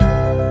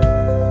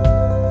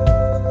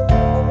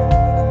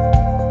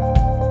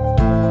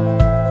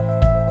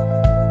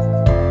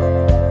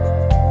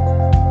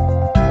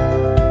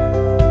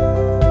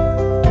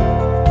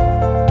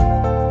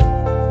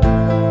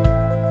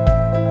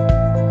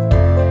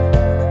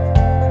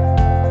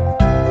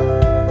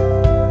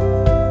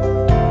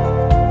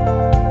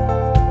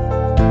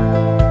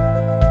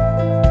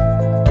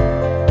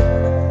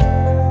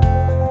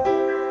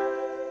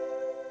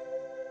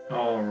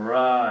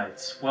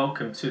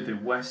welcome to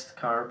the West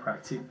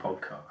Chiropractic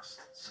Podcast.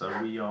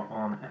 So we are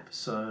on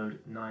episode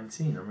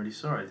 19. I'm really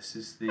sorry. This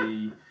is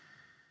the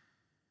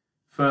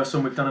first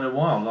one we've done in a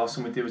while. Last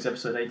one we did was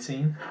episode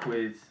 18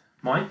 with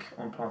Mike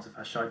on plantar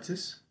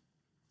fasciitis.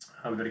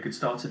 We've had a good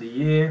start to the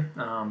year.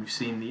 We've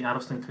seen the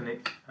Addleston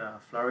Clinic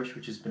flourish,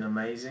 which has been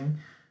amazing.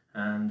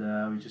 And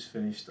we just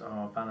finished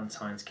our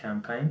Valentine's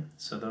campaign.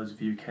 So those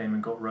of you who came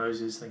and got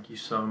roses, thank you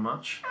so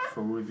much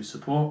for all of your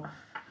support.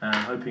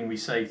 Hoping we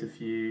saved a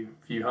few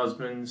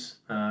husbands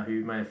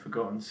who may have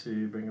forgotten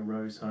to bring a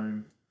rose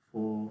home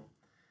for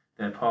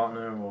their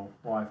partner or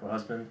wife or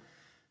husband.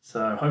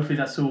 So hopefully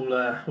that's all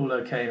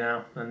okay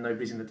now and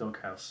nobody's in the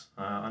doghouse.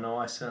 I know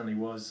I certainly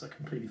was. I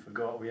completely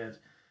forgot. We had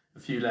a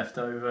few left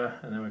over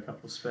and there were a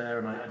couple spare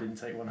and I didn't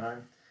take one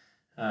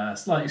home.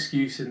 Slight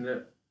excuse in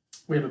that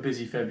we have a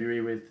busy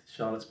February with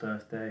Charlotte's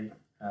birthday,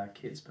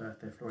 Kit's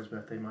birthday, Flora's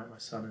birthday, my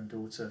son and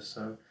daughter.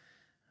 So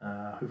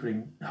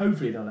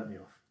hopefully they'll let me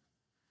off.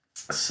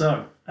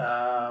 So,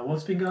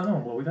 what's been going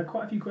on? Well, we've had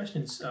quite a few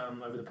questions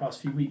over the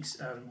past few weeks,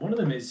 and one of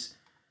them is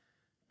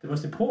the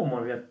most important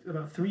one. We had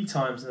about 3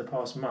 times in the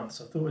past month,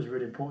 so I thought it was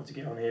really important to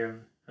get on here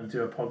and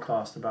do a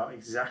podcast about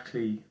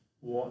exactly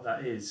what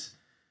that is.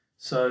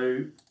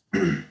 So,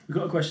 we've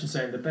got a question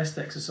saying the best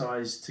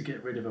exercise to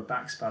get rid of a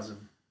back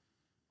spasm.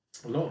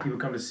 A lot of people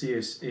come to see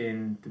us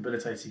in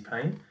debilitating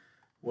pain,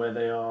 where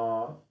they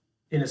are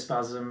in a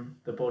spasm,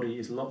 the body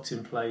is locked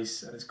in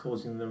place, and it's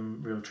causing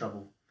them real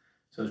trouble.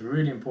 So it's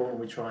really important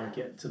we try and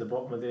get to the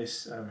bottom of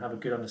this and have a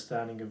good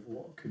understanding of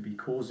what could be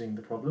causing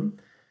the problem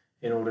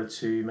in order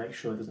to make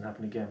sure it doesn't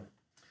happen again.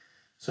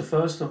 So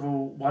first of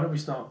all, why don't we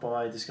start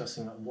by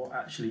discussing what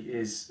actually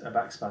is a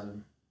back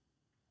spasm?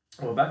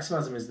 Well, a back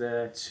spasm is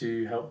there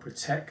to help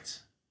protect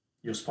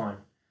your spine.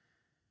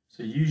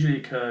 So it usually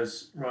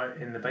occurs right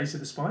in the base of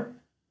the spine,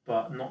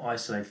 but not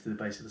isolated to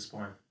the base of the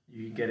spine.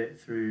 You can get it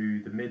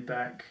through the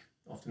mid-back,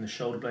 often the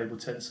shoulder blade will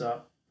tense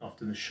up,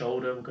 often the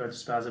shoulder will go into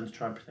spasm to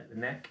try and protect the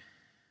neck.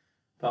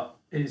 But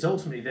it is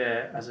ultimately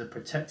there as a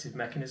protective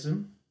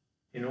mechanism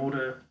in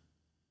order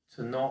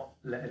to not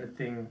let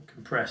anything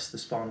compress the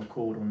spinal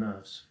cord or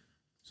nerves.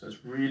 So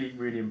it's really,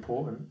 really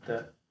important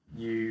that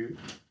you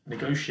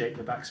negotiate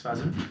the back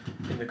spasm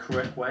in the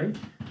correct way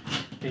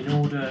in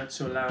order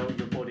to allow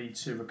your body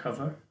to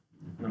recover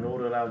and in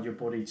order to allow your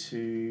body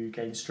to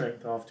gain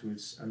strength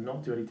afterwards and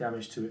not do any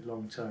damage to it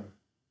long term.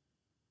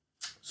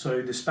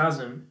 So the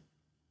spasm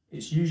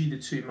is usually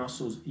the 2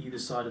 muscles either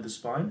side of the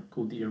spine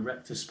called the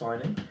erector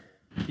spinae.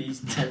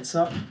 These tense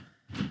up,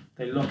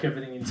 they lock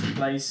everything into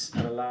place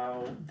and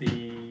allow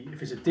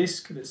if it's a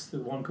disc that's the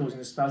one causing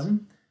the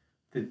spasm,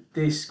 the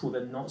disc will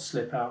then not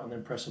slip out and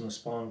then press on the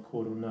spinal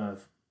cord or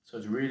nerve. So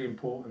it's really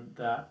important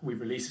that we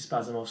release the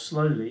spasm off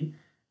slowly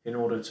in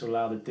order to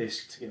allow the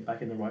disc to get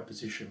back in the right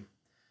position.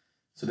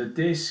 So the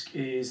disc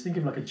is, think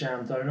of like a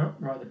jam donut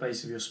right at the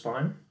base of your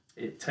spine.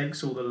 It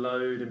takes all the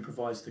load and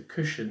provides the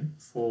cushion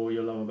for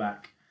your lower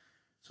back.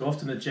 So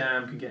often the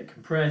jam can get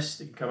compressed,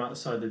 it can come out the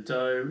side of the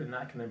dough, and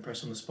that can then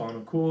press on the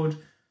spinal cord.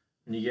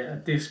 And you get a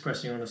disc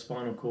pressing on a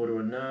spinal cord or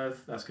a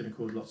nerve, that's going to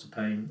cause lots of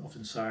pain,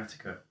 often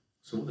sciatica.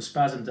 So what the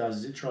spasm does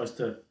is it tries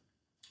to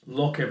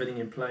lock everything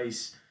in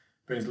place,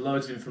 brings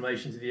loads of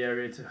inflammation to the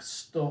area to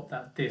stop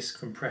that disc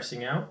from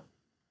pressing out,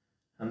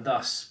 and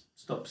thus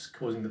stops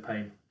causing the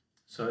pain.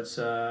 So it's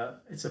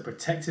a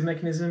protective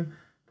mechanism,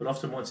 but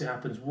often once it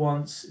happens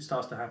once, it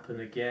starts to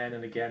happen again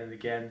and again and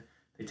again.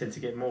 They tend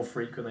to get more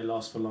frequent, they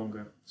last for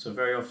longer. So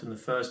very often the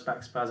first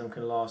back spasm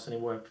can last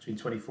anywhere between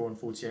 24 and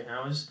 48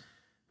 hours.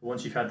 But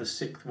once you've had the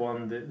 6th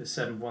one, the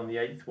 7th one, the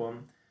 8th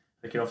one,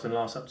 they can often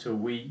last up to a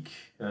week,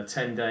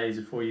 10 days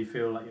before you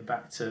feel like you're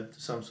back to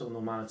some sort of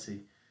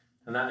normality.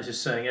 And that is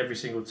just saying every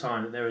single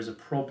time that there is a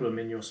problem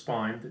in your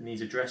spine that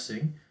needs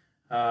addressing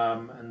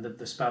and that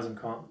the spasm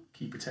can't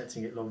keep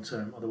protecting it long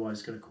term. Otherwise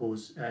it's going to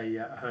cause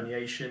a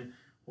herniation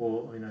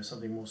or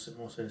something more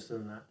sinister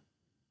than that.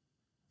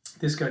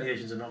 Disc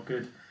herniations are not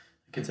good.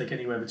 It can take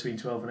anywhere between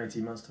 12 and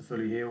 18 months to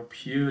fully heal,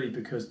 purely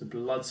because the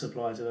blood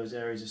supply to those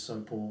areas is so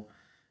poor.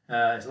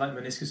 It's like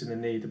meniscus in the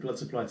knee. The blood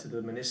supply to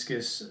the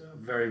meniscus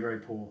very, very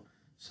poor.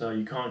 So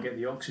you can't get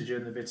the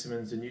oxygen, the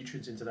vitamins, the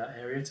nutrients into that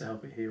area to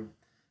help it heal.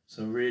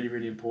 So really,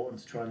 really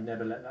important to try and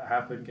never let that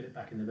happen, get it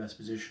back in the best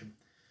position.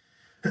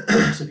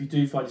 So if you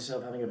do find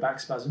yourself having a back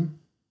spasm,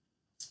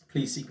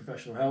 please seek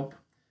professional help.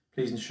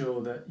 Please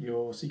ensure that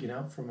you're seeking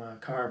help from a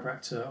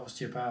chiropractor,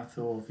 osteopath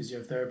or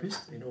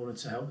physiotherapist in order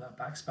to help that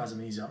back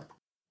spasm ease up.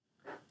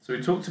 So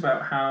we talked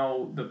about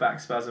how the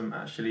back spasm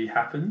actually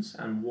happens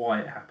and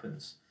why it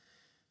happens.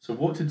 So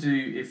what to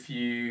do if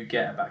you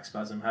get a back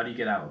spasm? How do you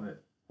get out of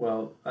it?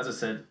 Well, as I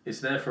said,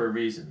 it's there for a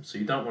reason. So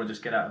you don't want to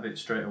just get out of it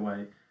straight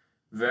away.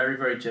 Very,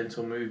 very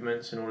gentle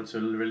movements in order to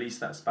release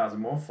that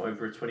spasm off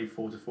over a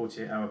 24 to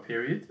 48 hour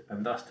period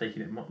and thus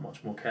taking it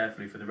much more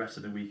carefully for the rest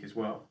of the week as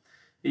well.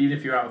 Even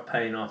if you're out of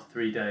pain after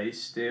 3 days,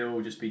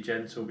 still just be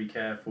gentle, be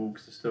careful,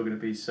 because there's still going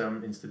to be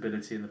some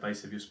instability in the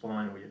base of your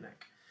spine or your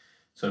neck.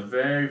 So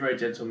very, very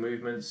gentle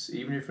movements.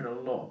 Even if you're in a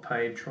lot of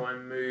pain, try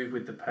and move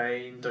with the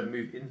pain. Don't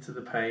move into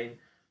the pain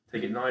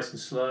Take it nice and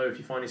slow. If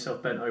you find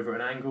yourself bent over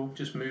at an angle,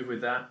 just move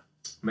with that.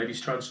 Maybe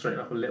try and straighten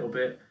up a little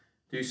bit.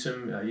 Do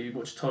some, you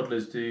watch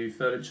toddlers do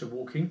furniture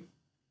walking.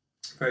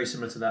 Very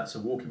similar to that. So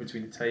walking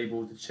between the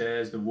tables, the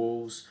chairs, the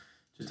walls,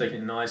 just taking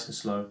it nice and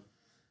slow.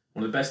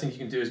 One of the best things you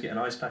can do is get an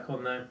ice pack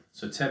on there.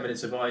 So 10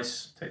 minutes of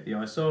ice, take the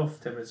ice off.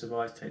 10 minutes of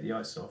ice, take the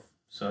ice off.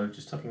 So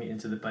just tucking it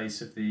into the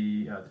base of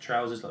the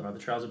trousers, like around the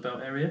trouser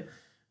belt area,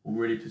 will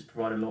really just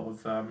provide a lot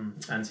of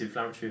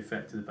anti-inflammatory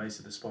effect to the base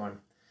of the spine.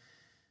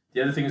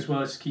 The other thing as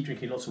well is to keep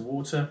drinking lots of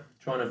water.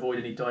 Try and avoid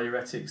any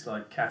diuretics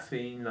like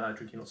caffeine,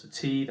 drinking lots of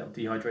tea. That will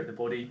dehydrate the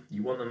body.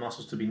 You want the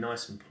muscles to be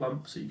nice and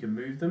plump so you can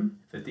move them.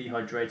 If they're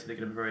dehydrated, they're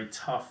going to be very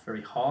tough,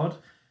 very hard.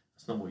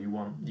 That's not what you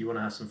want. You want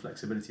to have some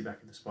flexibility back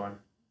in the spine.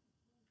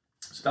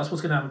 So that's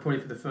what's going to happen probably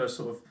for the first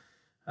sort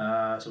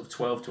of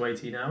 12 to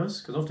 18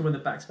 hours. Because often when the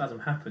back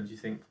spasm happens, you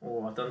think,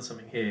 oh, I've done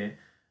something here.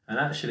 And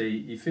actually,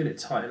 you feel it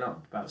tighten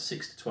up about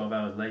 6 to 12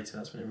 hours later.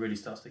 That's when it really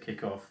starts to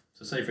kick off.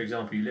 So say, for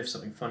example, you lift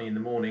something funny in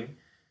the morning.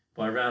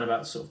 By around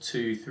about sort of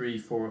 2, 3,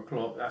 4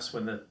 o'clock, that's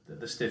when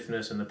the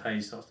stiffness and the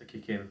pain starts to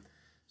kick in.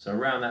 So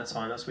around that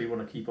time, that's where you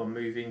want to keep on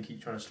moving,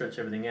 keep trying to stretch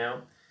everything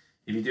out.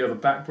 If you do have a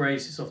back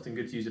brace, it's often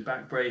good to use a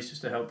back brace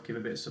just to help give a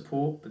bit of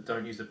support, but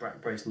don't use the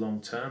back brace long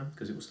term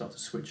because it will start to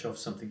switch off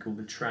something called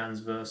the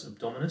transverse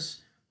abdominis.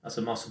 That's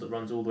a muscle that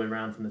runs all the way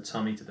around from the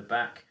tummy to the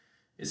back.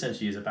 It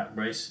essentially is a back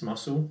brace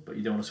muscle, but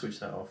you don't want to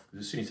switch that off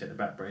because as soon as you take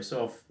the back brace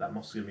off, that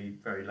muscle is going to be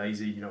very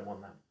lazy. You don't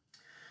want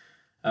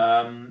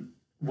that.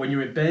 When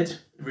you're in bed,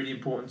 really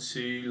important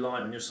to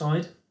lie on your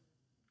side.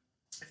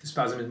 If the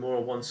spasm is more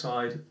on one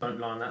side, don't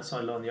lie on that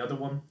side, lie on the other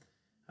one.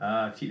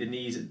 Keep the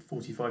knees at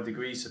 45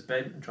 degrees, so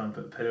bent, and try and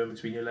put a pillow in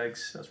between your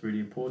legs. That's really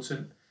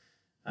important.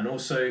 And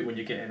also, when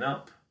you're getting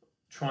up,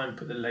 try and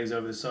put the legs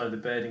over the side of the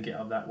bed and get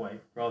up that way,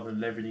 rather than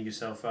leveraging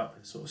yourself up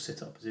in sort of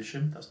sit-up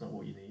position. That's not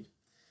what you need.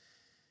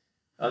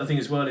 Other thing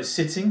as well is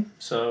sitting.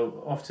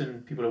 So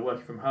often people are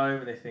working from home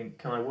and they think,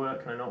 can I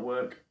work, can I not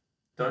work?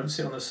 Don't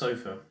sit on the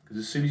sofa, because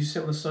as soon as you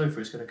sit on the sofa,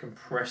 it's going to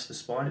compress the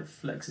spine. It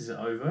flexes it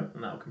over,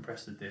 and that will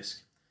compress the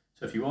disc.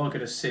 So if you are going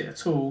to sit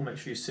at all, make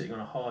sure you're sitting on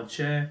a hard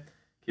chair,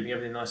 keeping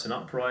everything nice and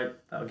upright.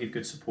 That will give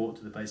good support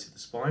to the base of the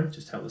spine,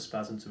 just help the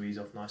spasm to ease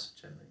off nice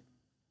and gently.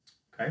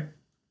 Okay?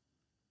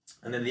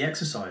 And then the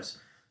exercise.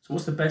 So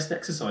what's the best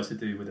exercise to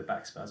do with a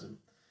back spasm?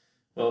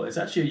 Well, it's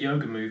actually a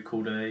yoga move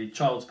called a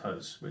child's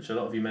pose, which a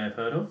lot of you may have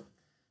heard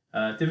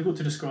of. Difficult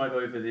to describe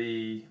over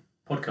the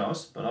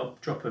podcast, but I'll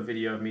drop a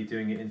video of me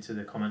doing it into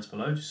the comments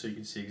below just so you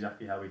can see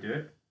exactly how we do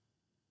it.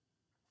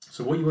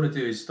 So what you want to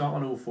do is start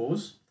on all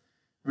fours.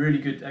 Really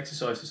good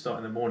exercise to start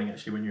in the morning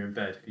actually when you're in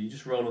bed. You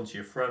just roll onto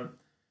your front,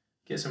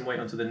 get some weight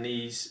onto the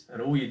knees,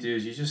 and all you do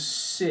is you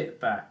just sit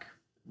back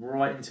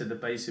right into the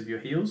base of your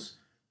heels.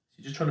 So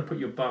you're just trying to put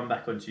your bum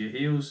back onto your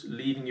heels,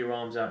 leaving your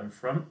arms out in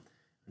front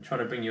and trying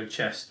to bring your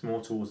chest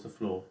more towards the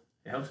floor.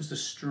 It helps us to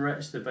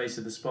stretch the base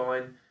of the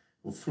spine.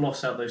 We'll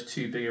floss out those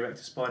two big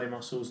erector spinae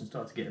muscles and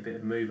start to get a bit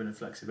of movement and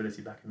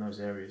flexibility back in those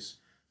areas.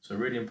 So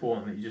really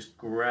important that you just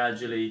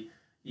gradually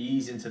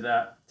ease into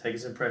that, taking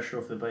some pressure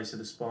off the base of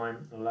the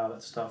spine and allow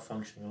that to start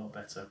functioning a lot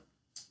better.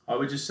 I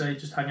would just say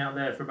just hang out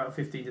there for about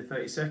 15 to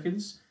 30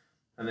 seconds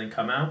and then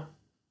come out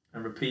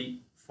and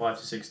repeat 5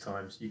 to 6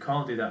 times. You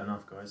can't do that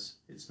enough, guys.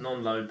 It's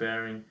non-load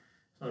bearing.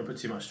 It's not going to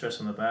put too much stress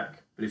on the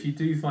back. But if you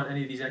do find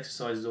any of these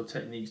exercises or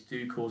techniques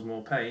do cause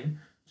more pain,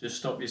 just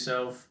stop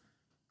yourself.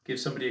 Give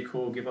somebody a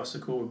call, give us a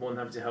call. We're more than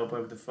happy to help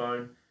over the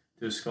phone.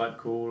 Do a Skype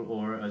call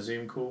or a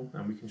Zoom call,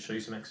 and we can show you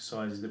some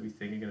exercises that we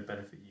think are going to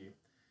benefit you.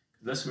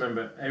 Let's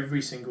remember,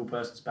 every single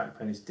person's back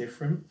pain is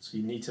different, so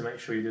you need to make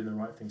sure you're doing the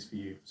right things for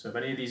you. So if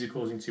any of these are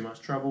causing too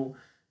much trouble,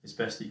 it's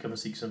best that you come and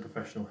seek some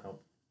professional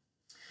help.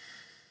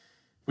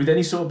 With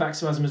any sort of back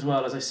spasm as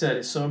well, as I said,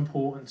 it's so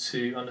important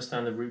to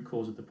understand the root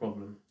cause of the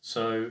problem.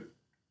 So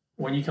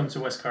when you come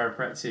to West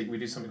Chiropractic, we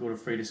do something called a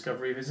free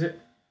discovery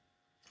visit.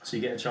 So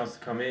you get a chance to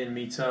come in,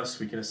 meet us,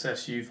 we can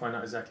assess you, find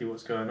out exactly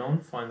what's going on,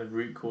 find the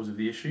root cause of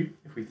the issue.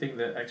 If we think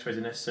that x-rays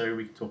are necessary,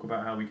 we can talk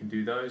about how we can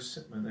do those,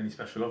 and any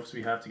special offers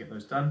we have to get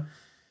those done.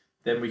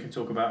 Then we can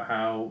talk about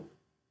how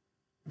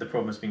the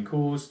problem has been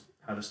caused,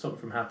 how to stop it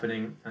from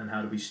happening, and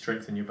how do we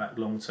strengthen your back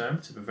long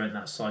term to prevent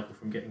that cycle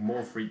from getting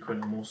more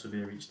frequent and more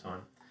severe each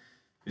time.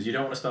 Because you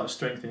don't want to start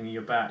strengthening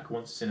your back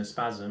once it's in a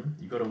spasm.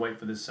 You've got to wait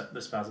for the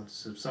spasm to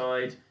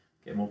subside,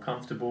 get more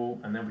comfortable,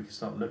 and then we can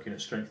start looking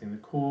at strengthening the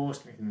core,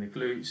 strengthening the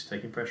glutes,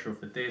 taking pressure off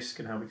the disc,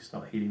 and how we can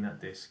start healing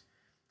that disc.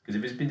 Because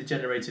if it's been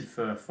degenerated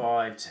for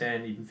 5,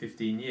 10, even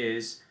 15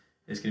 years,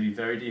 it's going to be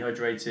very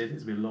dehydrated,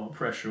 there's going to be a lot of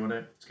pressure on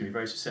it, it's going to be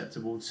very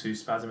susceptible to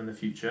spasm in the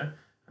future,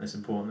 and it's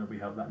important that we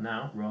help that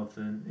now rather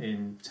than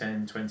in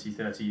 10, 20,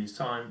 30 years'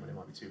 time when it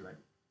might be too late.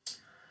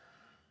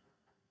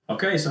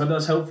 Okay, so I hope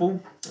that's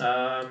helpful.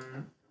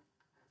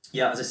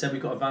 Yeah, as I said,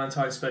 we've got a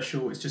Valentine's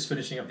special. It's just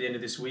finishing up the end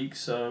of this week,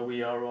 so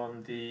we are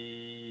on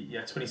the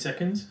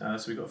 22nd.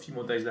 So we've got a few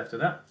more days left of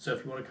that. So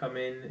if you want to come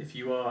in, if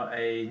you are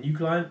a new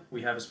client,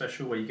 we have a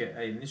special where you get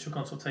an initial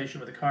consultation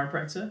with a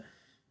chiropractor.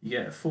 You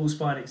get a full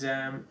spine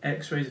exam,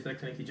 x-rays if they're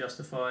clinically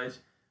justified.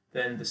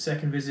 Then the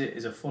second visit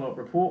is a follow-up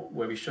report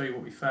where we show you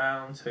what we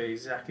found, tell you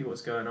exactly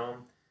what's going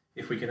on.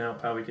 if we can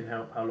help, how we can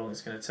help, how long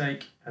it's going to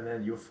take, and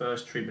then your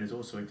first treatment is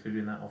also included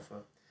in that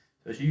offer.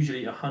 So it's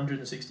usually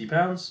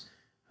 £160.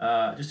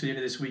 Just to the end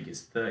of this week,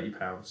 it's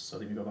 £30. So I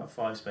think we've got about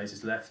 5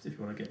 spaces left if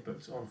you want to get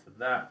booked on for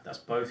that. That's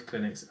both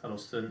clinics,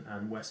 Addlestone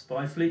and West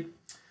Byfleet.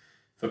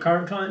 For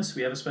current clients,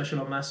 we have a special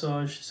on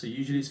massage. So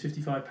usually it's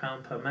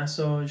 £55 per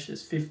massage.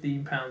 There's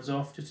 £15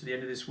 off just to the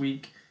end of this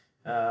week.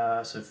 So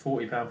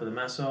 £40 for the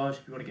massage.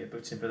 If you want to get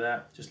booked in for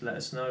that, just let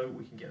us know.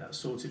 We can get that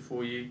sorted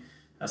for you.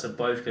 That's at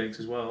both clinics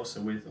as well. So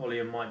with Ollie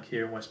and Mike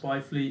here in West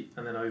Byfleet,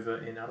 and then over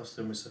in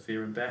Addlestone with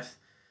Sophia and Beth.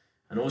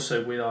 And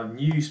also with our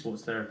new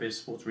sports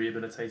therapist, sports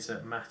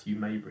rehabilitator, Matthew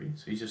Mabry.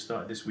 So he's just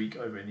started this week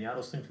over in the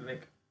Addlestone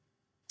clinic.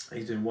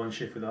 He's doing 1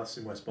 shift with us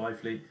in West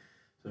Byfleet.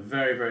 So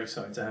very, very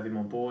excited to have him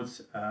on board.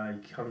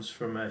 He comes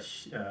from a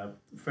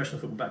professional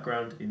football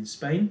background in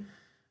Spain.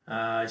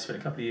 He spent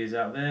a couple of years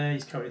out there.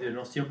 He's currently doing an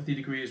osteopathy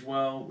degree as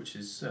well, which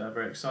is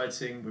very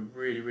exciting. We're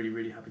really, really,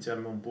 really happy to have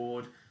him on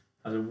board.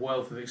 Has a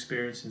wealth of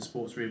experience in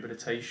sports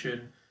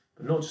rehabilitation,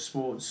 but not just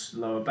sports,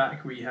 lower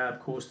back rehab,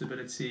 core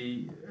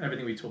stability,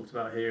 everything we talked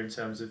about here in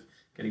terms of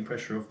getting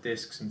pressure off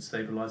discs and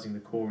stabilising the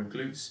core and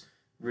glutes.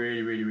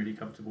 Really, really, really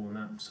comfortable in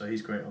that. So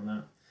he's great on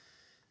that.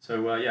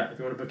 So yeah, if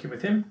you want to book in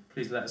with him,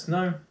 please let us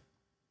know.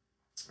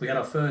 We had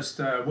our first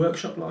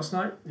workshop last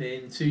night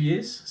in 2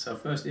 years. So our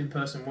first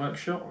in-person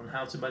workshop on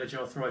how to manage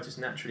arthritis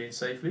naturally and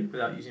safely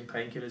without using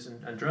painkillers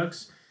and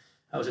drugs.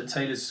 I was at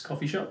Taylor's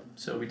coffee shop,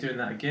 so we'll be doing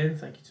that again.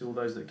 Thank you to all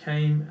those that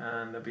came,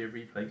 and there'll be a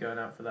replay going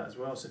out for that as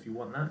well. So if you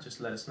want that,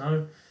 just let us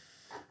know.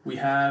 We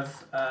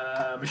have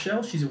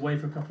Michelle. She's away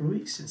for a couple of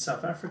weeks in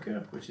South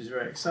Africa, which is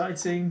very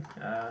exciting.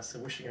 So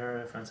wishing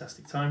her a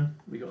fantastic time.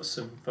 We got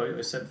some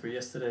photos sent through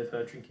yesterday of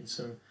her drinking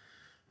some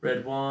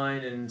red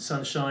wine and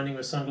sun shining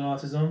with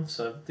sunglasses on.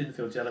 So didn't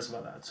feel jealous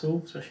about that at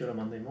all, especially on a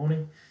Monday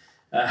morning.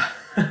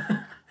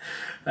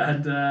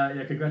 And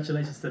yeah,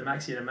 congratulations to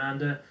Maxie and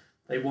Amanda.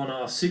 They won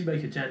our Soup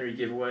Maker January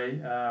giveaway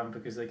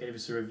because they gave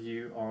us a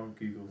review on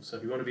Google. So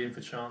if you want to be in for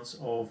a chance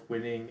of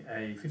winning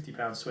a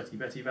 £50 Sweaty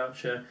Betty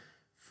voucher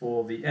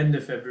for the end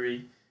of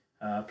February,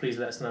 please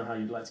let us know how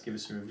you'd like to give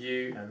us a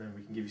review, and then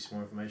we can give you some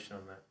more information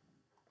on that.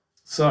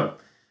 So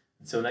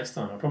until next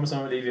time, I promise I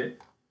won't leave it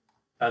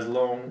as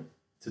long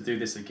to do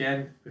this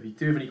again. If you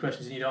do have any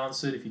questions you need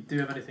answered, if you do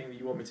have anything that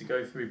you want me to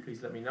go through,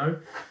 please let me know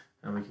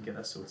and we can get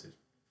that sorted.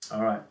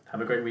 All right,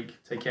 have a great week.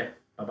 Take care.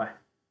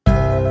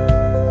 Bye-bye.